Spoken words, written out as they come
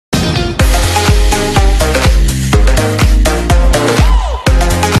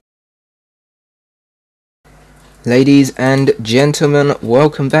Ladies and gentlemen,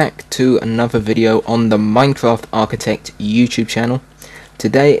 welcome back to another video on the Minecraft Architect YouTube channel.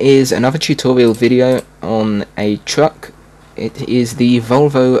 Today is another tutorial video on a truck. It is the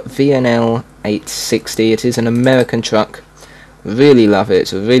Volvo VNL 860. It is an American truck. Really love it.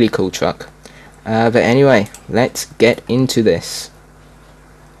 It's a really cool truck. But anyway, let's get into this.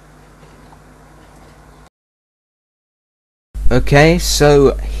 Okay,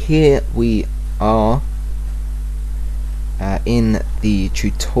 so here we are in the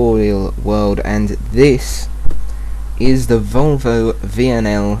tutorial world, and this is the Volvo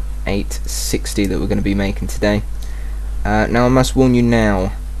VNL 860 that we're going to be making today. Now I must warn you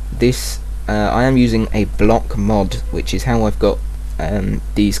now, this I am using a block mod, which is how I've got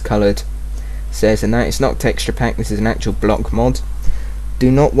these coloured stairs and that. It's not texture pack, this is an actual block mod.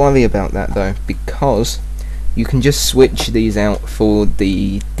 Do not worry about that though, because you can just switch these out for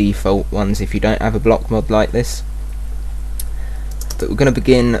the default ones if you don't have a block mod like this. But we're going to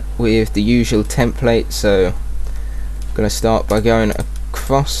begin with the usual template, so I'm going to start by going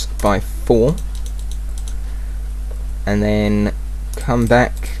across by 4 and then come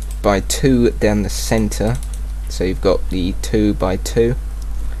back by 2 down the centre, so you've got the 2 by 2,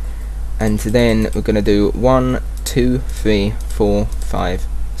 and then we're going to do 1, 2, 3, 4, 5,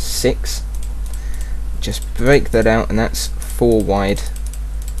 6. Just break that out, and that's 4 wide.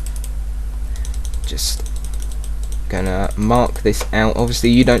 Just gonna mark this out. Obviously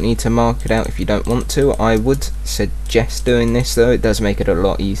you don't need to mark it out if you don't want to. I would suggest doing this though, it does make it a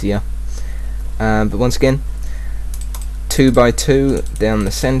lot easier. But once again, 2 by 2 down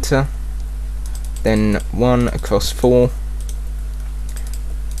the centre, then 1 across 4,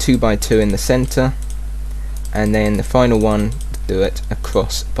 2 by 2 in the centre, and then the final one, do it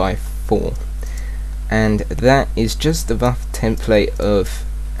across by 4. And that is just the rough template of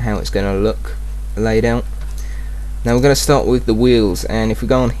how it's going to look laid out. Now we're going to start with the wheels, and if we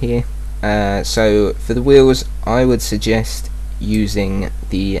go on here, so for the wheels I would suggest using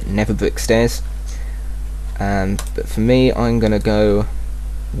the nether brick stairs, but for me I'm going to go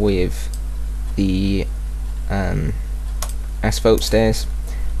with the asphalt stairs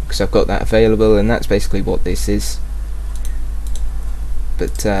because I've got that available, and that's basically what this is.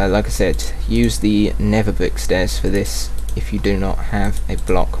 But like I said, use the nether brick stairs for this if you do not have a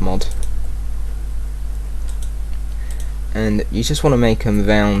block mod. And you just want to make them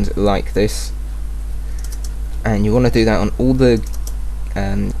round like this, and you want to do that on all the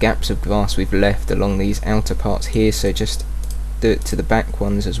gaps of grass we've left along these outer parts here, so just do it to the back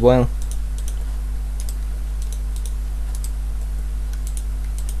ones as well.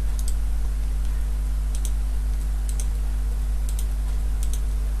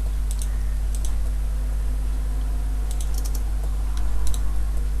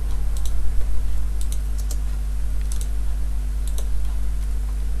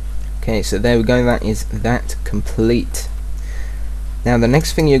 Okay, so there we go, that is that complete. Now the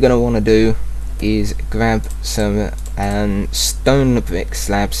next thing you're going to want to do is grab some stone brick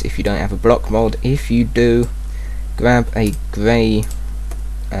slabs if you don't have a block mod. If you do, grab a grey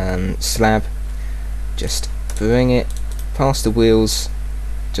slab, just bring it past the wheels,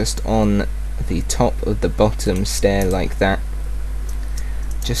 just on the top of the bottom stair like that.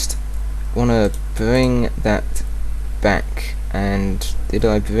 Just want to bring that back, and did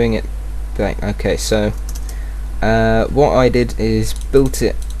I bring it back? Okay, so what I did is built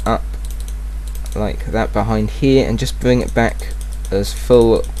it up like that behind here, and just bring it back as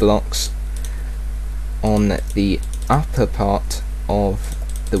full blocks on the upper part of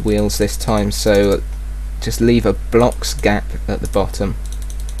the wheels this time, so just leave a blocks gap at the bottom.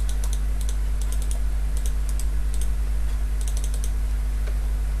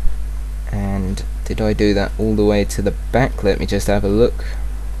 And did I do that all the way to the back? Let me just have a look.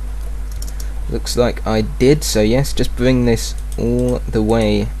 Looks like I did, so yes, just bring this all the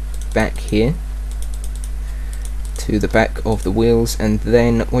way back here to the back of the wheels, and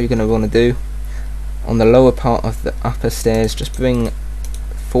then what you're going to want to do on the lower part of the upper stairs, just bring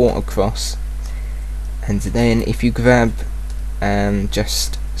 4 across, and then if you grab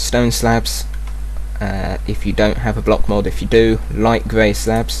just stone slabs, if you don't have a block mod, if you do, light grey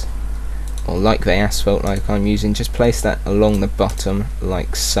slabs or light grey asphalt like I'm using, just place that along the bottom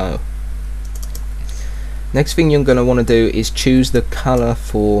like so. Next thing you're going to want to do is choose the colour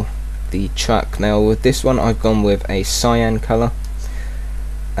for the truck. Now with this one I've gone with a cyan colour,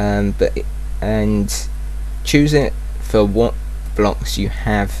 and choose it for what blocks you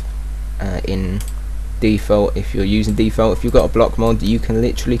have in default. If you're using default, if you've got a block mod, you can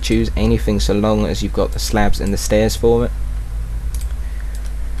literally choose anything so long as you've got the slabs and the stairs for it.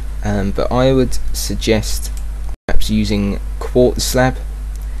 But I would suggest perhaps using quartz slab.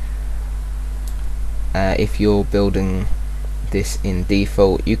 If you're building this in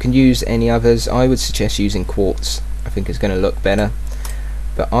default, you can use any others. I would suggest using quartz. I think it's going to look better.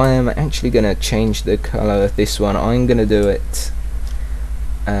 But I am actually going to change the colour of this one. I'm going to do it.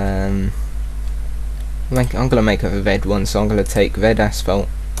 I'm going to make a red one, so I'm going to take red asphalt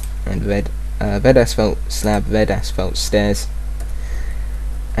and red asphalt slab, red asphalt stairs,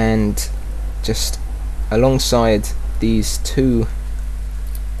 and just alongside these two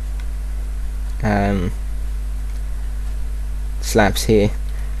slabs here,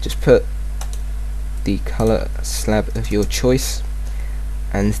 just put the colour slab of your choice,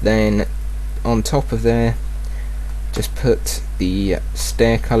 and then on top of there just put the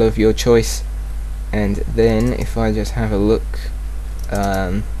stair colour of your choice. And then if I just have a look,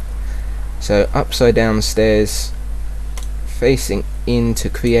 so upside down stairs facing in to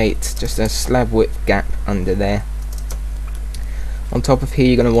create just a slab width gap under there. On top of here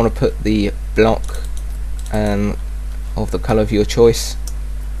you're going to want to put the block of the colour of your choice,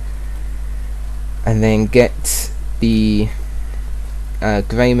 and then get the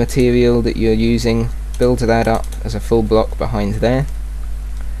grey material that you're using, build that up as a full block behind there,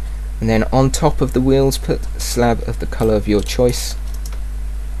 and then on top of the wheels put a slab of the colour of your choice,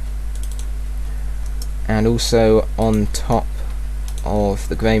 and also on top of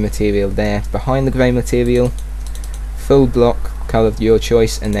the grey material there, behind the grey material, full block colour of your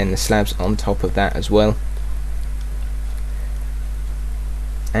choice, and then the slabs on top of that as well.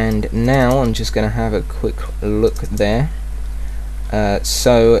 And now I'm just going to have a quick look there.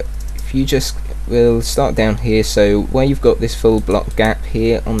 So if you just will start down here, so where you've got this full block gap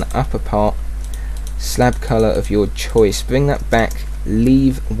here on the upper part, slab colour of your choice, bring that back,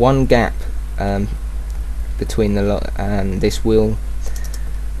 leave one gap between the this wheel,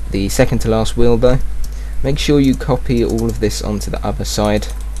 the second to last wheel though. Make sure you copy all of this onto the other side,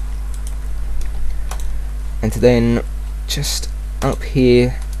 and then just up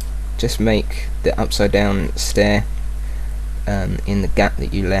here just make the upside down stair in the gap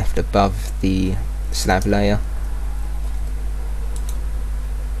that you left above the slab layer.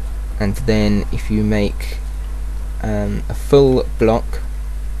 And then if you make a full block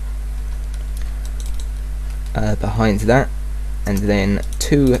behind that, and then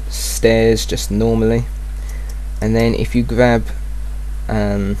two stairs just normally, and then if you grab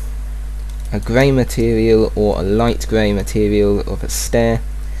a grey material or a light grey material of a stair,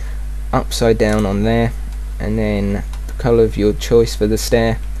 upside down on there, and then the colour of your choice for the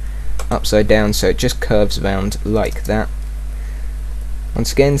stair, upside down, so it just curves around like that.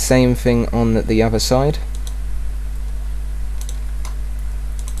 Once again, same thing on the other side.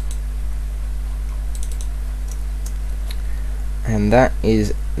 And that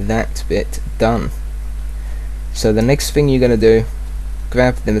is that bit done. So the next thing you're going to do,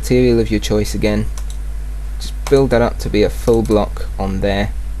 grab the material of your choice again, just build that up to be a full block on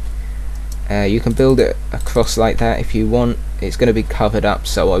there. You can build it across like that if you want. It's going to be covered up,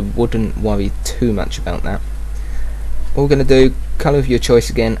 so I wouldn't worry too much about that. All we're going to do, colour of your choice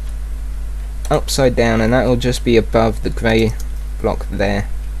again, upside down, and that will just be above the grey block there.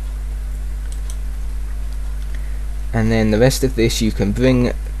 And then the rest of this you can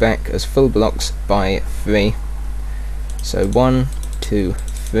bring back as full blocks by 3. So 1, 2,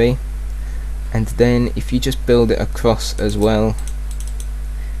 3, and then if you just build it across as well,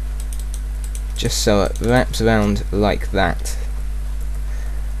 just so it wraps around like that.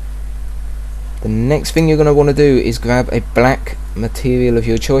 The next thing you're going to want to do is grab a black material of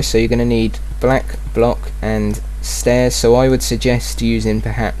your choice, so you're going to need black block and stairs. So I would suggest using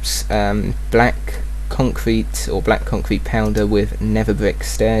perhaps black concrete or black concrete powder with nether brick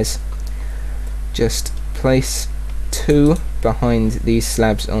stairs. Just place 2 behind these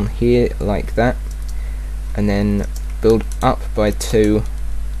slabs on here like that, and then build up by 2,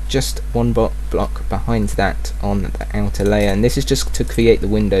 just one block behind that on the outer layer. And this is just to create the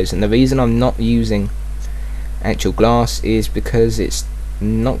windows, and the reason I'm not using actual glass is because it's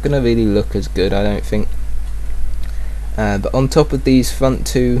not going to really look as good, I don't think. But on top of these front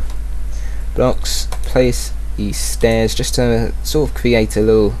 2 blocks, place these stairs just to sort of create a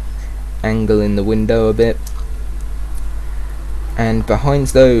little angle in the window a bit. And behind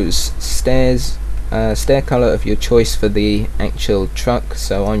those stairs, stair colour of your choice for the actual truck,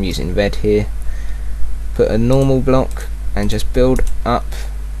 so I'm using red here. Put a normal block and just build up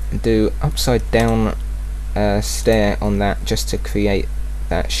and do upside down stair on that, just to create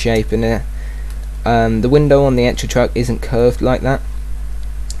that shape in there. The window on the actual truck isn't curved like that.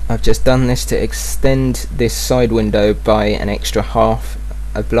 I've just done this to extend this side window by an extra half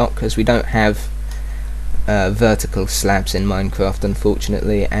a block, as we don't have vertical slabs in Minecraft,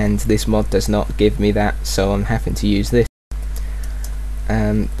 unfortunately, and this mod does not give me that, so I'm having to use this.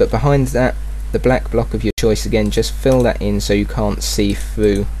 But behind that, the black block of your choice, again, just fill that in so you can't see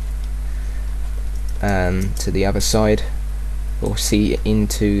through to the other side or see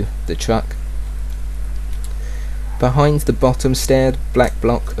into the truck. Behind the bottom stair, black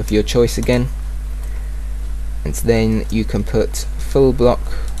block of your choice again, and then you can put full block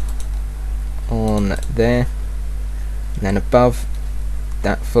on there, and then above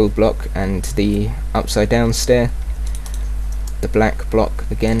that full block and the upside down stair, the black block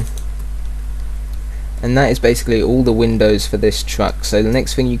again. And that is basically all the windows for this truck. So the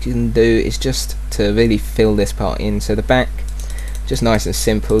next thing you can do is just to really fill this part in. So the back, just nice and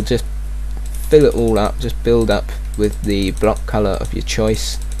simple, just fill it all up, just build up with the block colour of your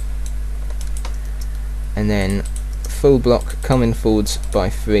choice, and then full block coming forwards by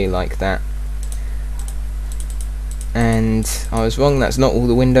 3 like that. And I was wrong, that's not all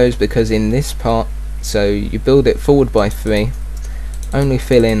the windows, because in this part, so you build it forward by 3, only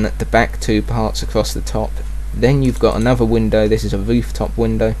fill in the back 2 parts across the top, then you've got another window. This is a rooftop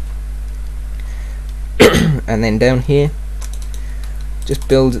window. And then down here, just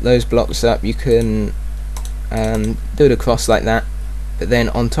build those blocks up. You can do it across like that, but then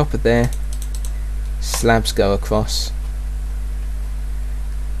on top of there, slabs go across.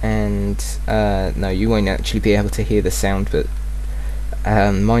 And no, you won't actually be able to hear the sound, but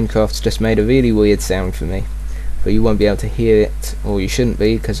Minecraft's just made a really weird sound for me, but you won't be able to hear it, or you shouldn't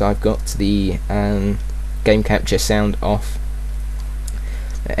be, because I've got the game capture sound off.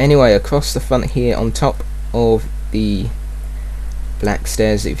 But anyway, across the front here, on top of the black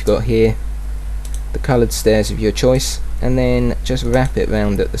stairs that you've got here, the coloured stairs of your choice, and then just wrap it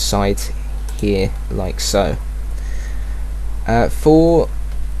round at the sides here like so. For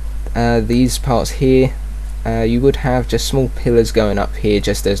these parts here, you would have just small pillars going up here,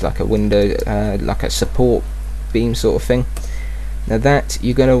 just as like a window, like a support beam sort of thing. Now that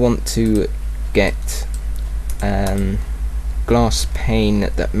you're going to want to get glass pane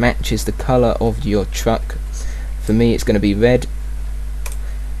that matches the colour of your truck. For me it's going to be red,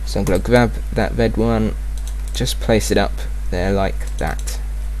 so I'm going to grab that red one, just place it up there like that,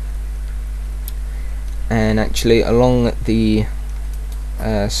 and actually along the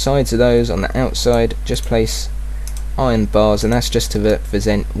sides of those on the outside just place iron bars, and that's just to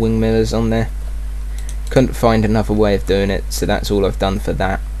represent wing mirrors on there. Couldn't find another way of doing it, so that's all I've done for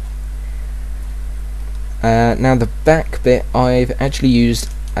that. Now the back bit, I've actually used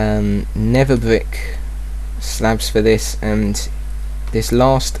nether brick slabs for this, and this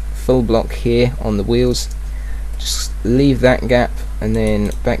last full block here on the wheels, just leave that gap, and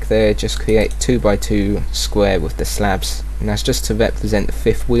then back there just create 2x2 square with the slabs, and that's just to represent the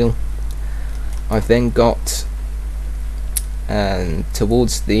 5th wheel. I've then got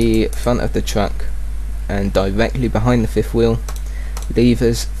towards the front of the truck and directly behind the 5th wheel,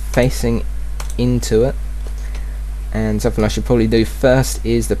 levers facing into it. And something I should probably do first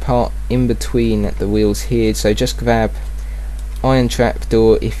is the part in between the wheels here, so just grab iron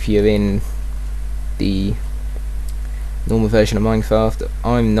trapdoor if you're in the normal version of Minecraft.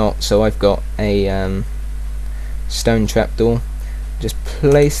 I'm not, so I've got a stone trapdoor. Just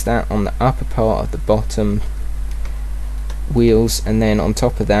place that on the upper part of the bottom wheels, and then on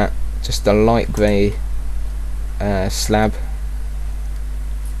top of that just a light grey slab.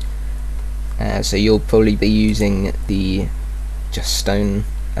 So you'll probably be using the just stone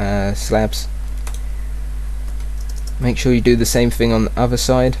slabs. Make sure you do the same thing on the other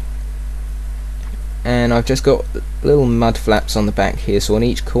side. And I've just got little mud flaps on the back here, so on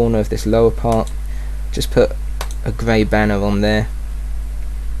each corner of this lower part just put a grey banner on there.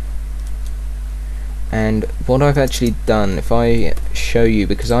 And what I've actually done, if I show you,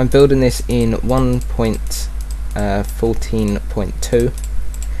 because I'm building this in 1.14.2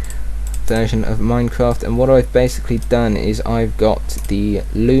 version of Minecraft, and what I've basically done is I've got the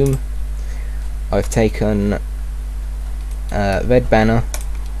loom, I've taken red banner,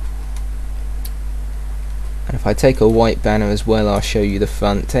 and if I take a white banner as well, I'll show you the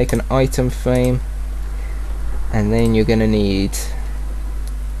front. Take an item frame, and then you're going to need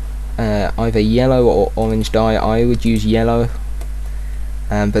either yellow or orange dye. I would use yellow,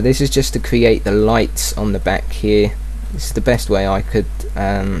 but this is just to create the lights on the back here. This is the best way I could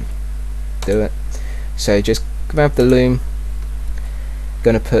do it. So just grab the loom,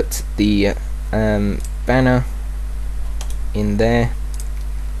 gonna put the banner in there,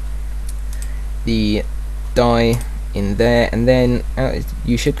 the dye in there, and then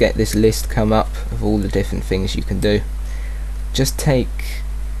you should get this list come up of all the different things you can do. Just take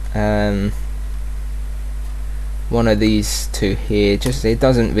one of these two here. Just, it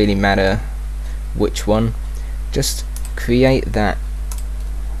doesn't really matter which one, just create that,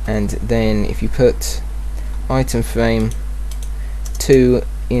 and then if you put item frame 2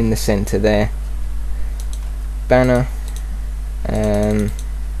 in the center there, banner,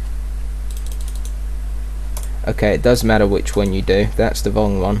 okay, it does matter which one you do, that's the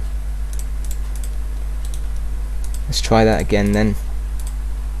wrong one. Let's try that again then.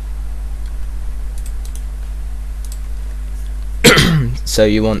 So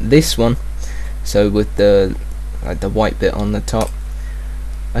you want this one, so with the white bit on the top.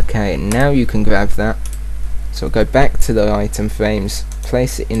 Okay, now you can grab that. So go back to the item frames,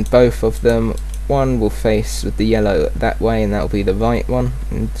 place it in both of them. One will face with the yellow that way, and that will be the right one,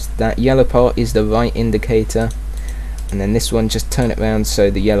 and that yellow part is the right indicator, and then this one, just turn it around so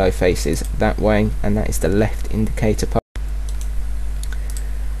the yellow faces that way, and that is the left indicator part.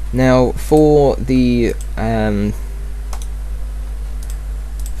 Now for the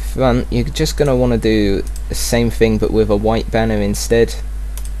front, you're just going to want to do the same thing but with a white banner instead.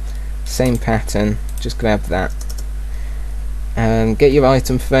 Same pattern, just grab that. Get your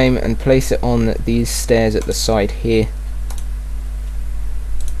item frame and place it on these stairs at the side here.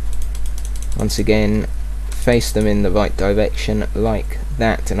 Once again, face them in the right direction like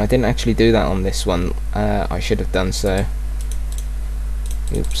that, and I didn't actually do that on this one. I should have done so.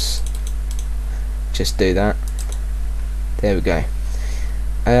 Oops. Just do that. There we go.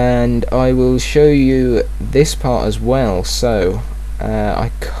 And I will show you this part as well. So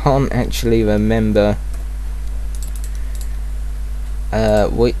I can't actually remember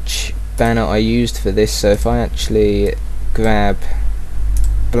which banner I used for this, so if I actually grab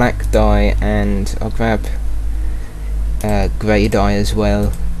black dye, and I'll grab grey dye as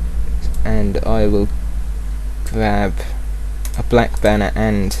well, and I will grab a black banner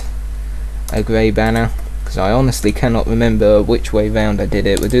and a grey banner, because I honestly cannot remember which way round I did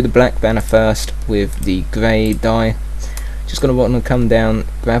it. We'll do the black banner first with the grey dye. Just going to want to come down,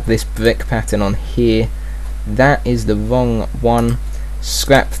 grab this brick pattern on here. That is the wrong one,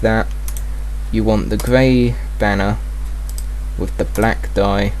 scrap that. You want the grey banner with the black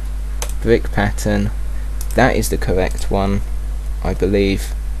dye, brick pattern. That is the correct one, I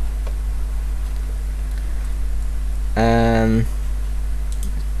believe. If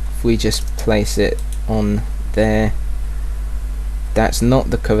we just place it on there, that's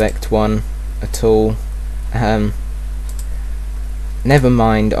not the correct one at all. Never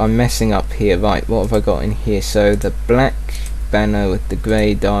mind, I'm messing up here. Right, what have I got in here? So the black banner with the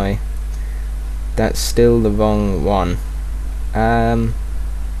grey dye, that's still the wrong one.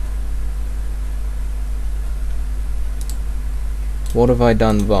 What have I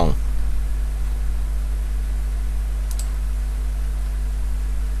done wrong?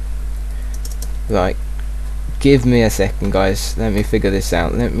 Right, give me a second guys, let me figure this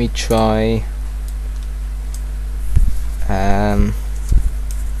out. Let me try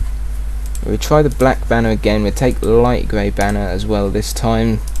we'll try the black banner again. We'll take light grey banner as well this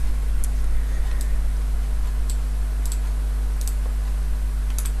time.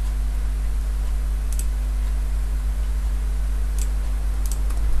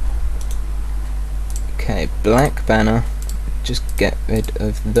 Okay, black banner, just get rid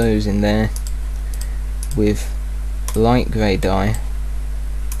of those in there with light grey dye.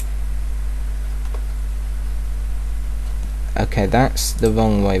 Okay, that's the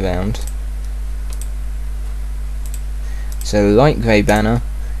wrong way round. So light grey banner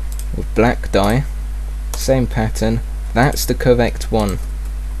with black dye, same pattern, that's the correct one.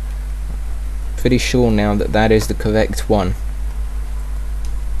 Pretty sure now that that is the correct one.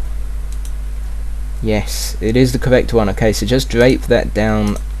 Yes, it is the correct one. Okay, so just drape that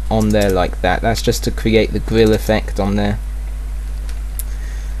down on there like that. That's just to create the grill effect on there.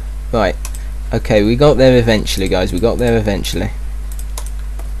 Right, okay, we got there eventually guys, we got there eventually.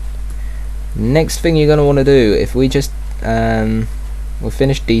 Next thing you're going to want to do, if we just we'll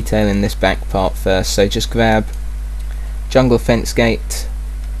finish detailing this back part first, so just grab jungle fence gate,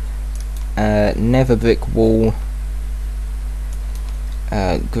 nether brick wall,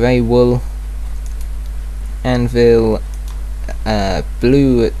 grey wool, anvil,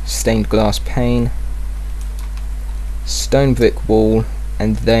 blue stained glass pane, stone brick wall,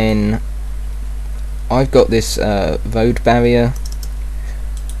 and then I've got this road barrier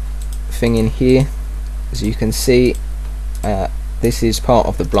thing in here. As you can see, this is part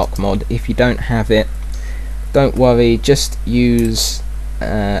of the block mod. If you don't have it, don't worry, just use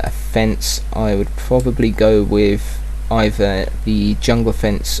a fence. I would probably go with either the jungle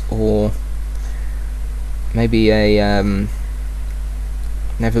fence or maybe a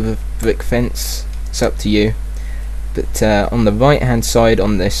nether brick fence. It's up to you. But on the right hand side,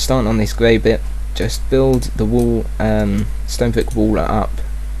 on this, starting on this grey bit, just build the wall, stone brick wall up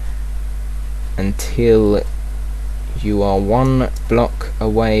until you are one block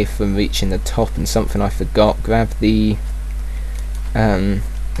away from reaching the top. And something I forgot, grab the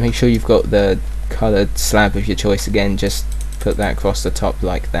make sure you've got the coloured slab of your choice again, just put that across the top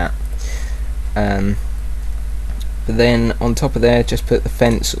like that. But then on top of there, just put the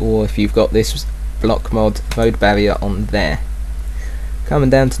fence, or if you've got this block mod, road barrier on there. Coming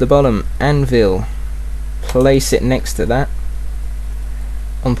down to the bottom, anvil, place it next to that.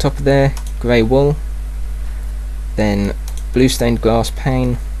 On top of there, grey wool, then blue stained glass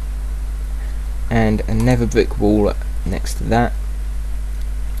pane, and a nether brick wall next to that.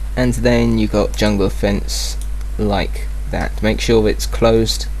 And then you got jungle fence like that. Make sure it's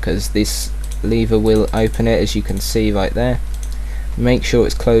closed, because this lever will open it, as you can see right there. Make sure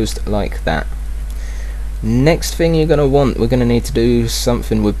it's closed like that. Next thing you're gonna want, we're gonna need to do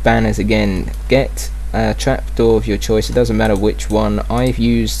something with banners again. Get a trapdoor of your choice, it doesn't matter which one. I've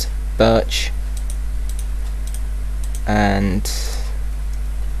used birch, and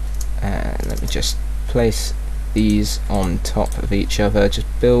let me just place these on top of each other. Just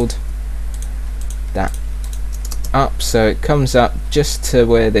build that up so it comes up just to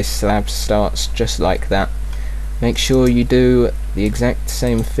where this slab starts, just like that. Make sure you do the exact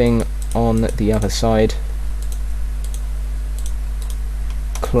same thing on the other side.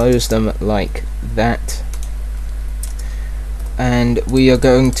 Close them like that, and we are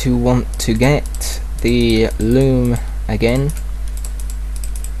going to want to get the loom again.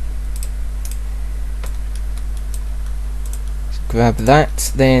 Grab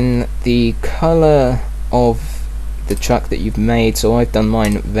that, then the colour of the truck that you've made, so I've done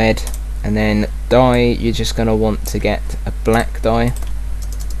mine red, and then dye, you're just going to want to get a black dye.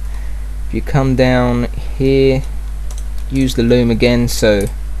 If you come down here, use the loom again, so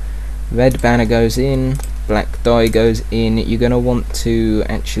red banner goes in, black dye goes in. You're going to want to,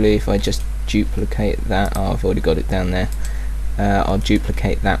 actually, if I just duplicate that, oh, I've already got it down there, I'll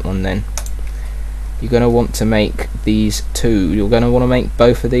duplicate that one then. You're going to want to make these two. You're going to want to make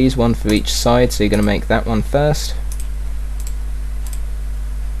both of these, one for each side, so you're going to make that one first.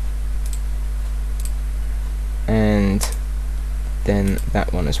 And then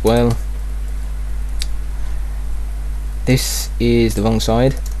that one as well. This is the wrong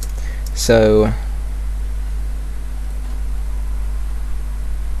side, so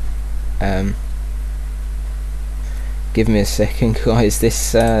give me a second, guys. This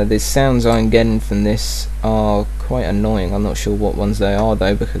sounds I'm getting from this are quite annoying. I'm not sure what ones they are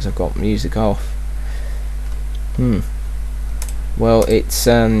though, because I've got music off. Well, it's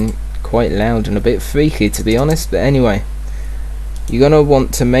quite loud and a bit freaky, to be honest. But anyway, you're gonna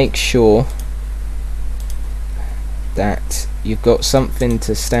want to make sure that you've got something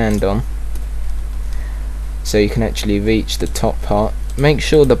to stand on, so you can actually reach the top part. Make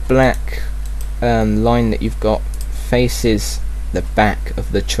sure the black line that you've got faces the back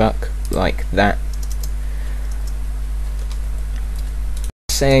of the truck like that.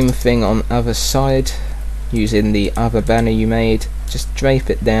 Same thing on other side, using the other banner you made. Just drape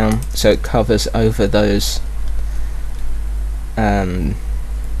it down so it covers over those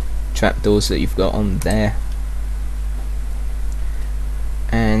trapdoors that you've got on there.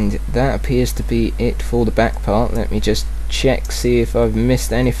 And that appears to be it for the back part. Let me just check, see if I've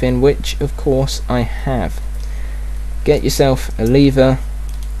missed anything, which of course I have. Get yourself a lever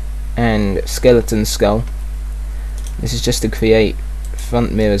and skeleton skull. This is just to create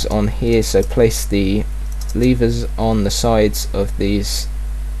front mirrors on here, so place the levers on the sides of these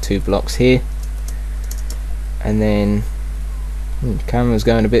two blocks here. And then camera's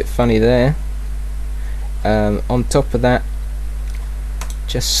going a bit funny there. On top of that,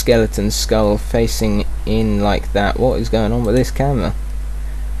 just skeleton skull facing in like that. What is going on with this camera?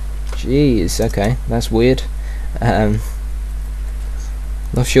 Jeez, okay, that's weird. Not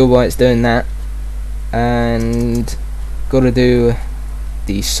sure why it's doing that. And gotta do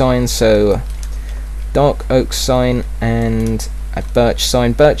the sign, so dark oak sign and a birch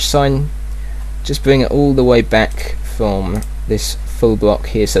sign. Birch sign, just bring it all the way back from this full block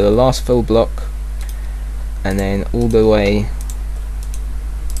here, so the last full block, and then all the way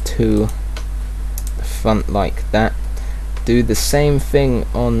to the front like that. Do the same thing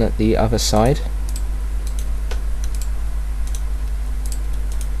on the other side.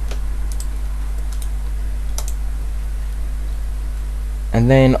 And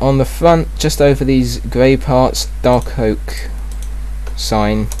then on the front, just over these grey parts, dark oak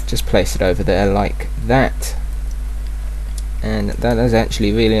sign, just place it over there like that. And that is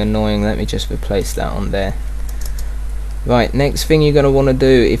actually really annoying. Let me just replace that on there. Right, next thing you're going to want to do,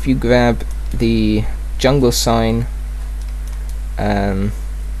 if you grab the jungle sign,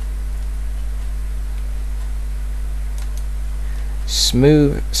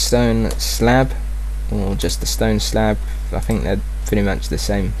 smooth stone slab, or just a stone slab, I think they're pretty much the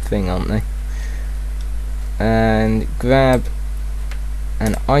same thing, aren't they? And grab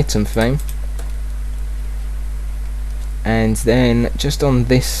an item frame, and then just on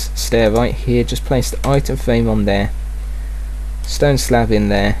this stair right here, just place the item frame on there, stone slab in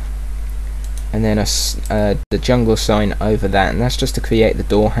there, and then the jungle sign over that, and that's just to create the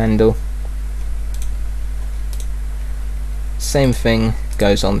door handle. Same thing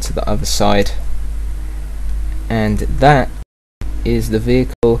goes on to the other side, and that is the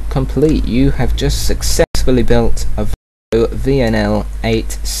vehicle complete. You have just successfully built a Volvo VNL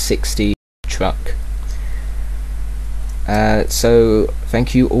 860 truck. So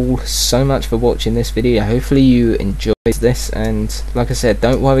thank you all so much for watching this video. Hopefully you enjoyed this, and like I said,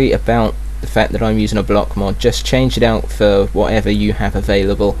 don't worry about the fact that I'm using a block mod. Just change it out for whatever you have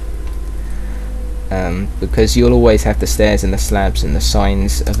available, because you'll always have the stairs and the slabs and the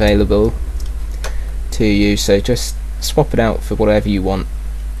signs available to you, so just swap it out for whatever you want.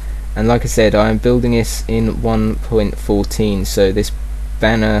 And like I said, I am building this in 1.14, so this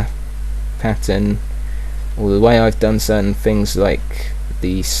banner pattern, or the way I've done certain things like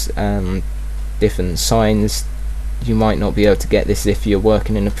these different signs, you might not be able to get this if you're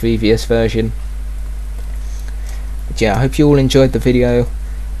working in a previous version. But yeah, I hope you all enjoyed the video.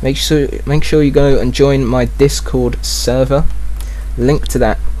 Make sure you go and join my Discord server. Link to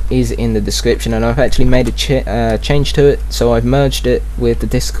that is in the description, and I've actually made a change to it, so I've merged it with the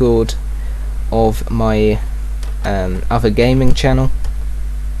Discord of my other gaming channel.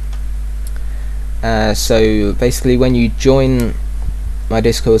 So basically, when you join my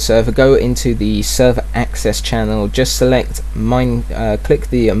Discord server, go into the server access channel, just select click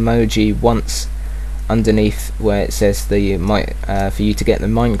the emoji once underneath where it says the for you to get the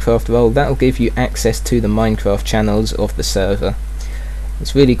Minecraft role. That'll give you access to the Minecraft channels of the server.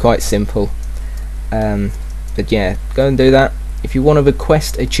 It's really quite simple, but yeah, go and do that. If you want to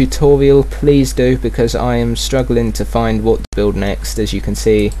request a tutorial, please do, because I am struggling to find what to build next. As you can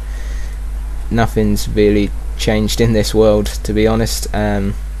see, nothing's really changed in this world, to be honest.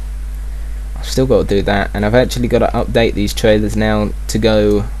 I've still got to do that, and I've actually got to update these trailers now to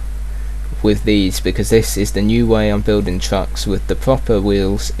go with these, because this is the new way I'm building trucks, with the proper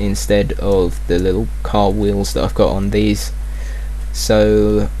wheels instead of the little car wheels that I've got on these.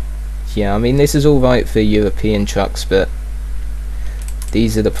 So yeah, I mean, this is alright for European trucks, but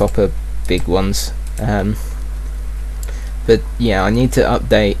these are the proper big ones. But yeah, I need to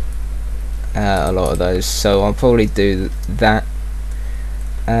update a lot of those, so I'll probably do that.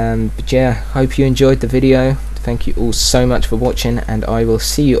 But yeah, hope you enjoyed the video. Thank you all so much for watching, and I will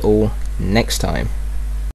see you all next time.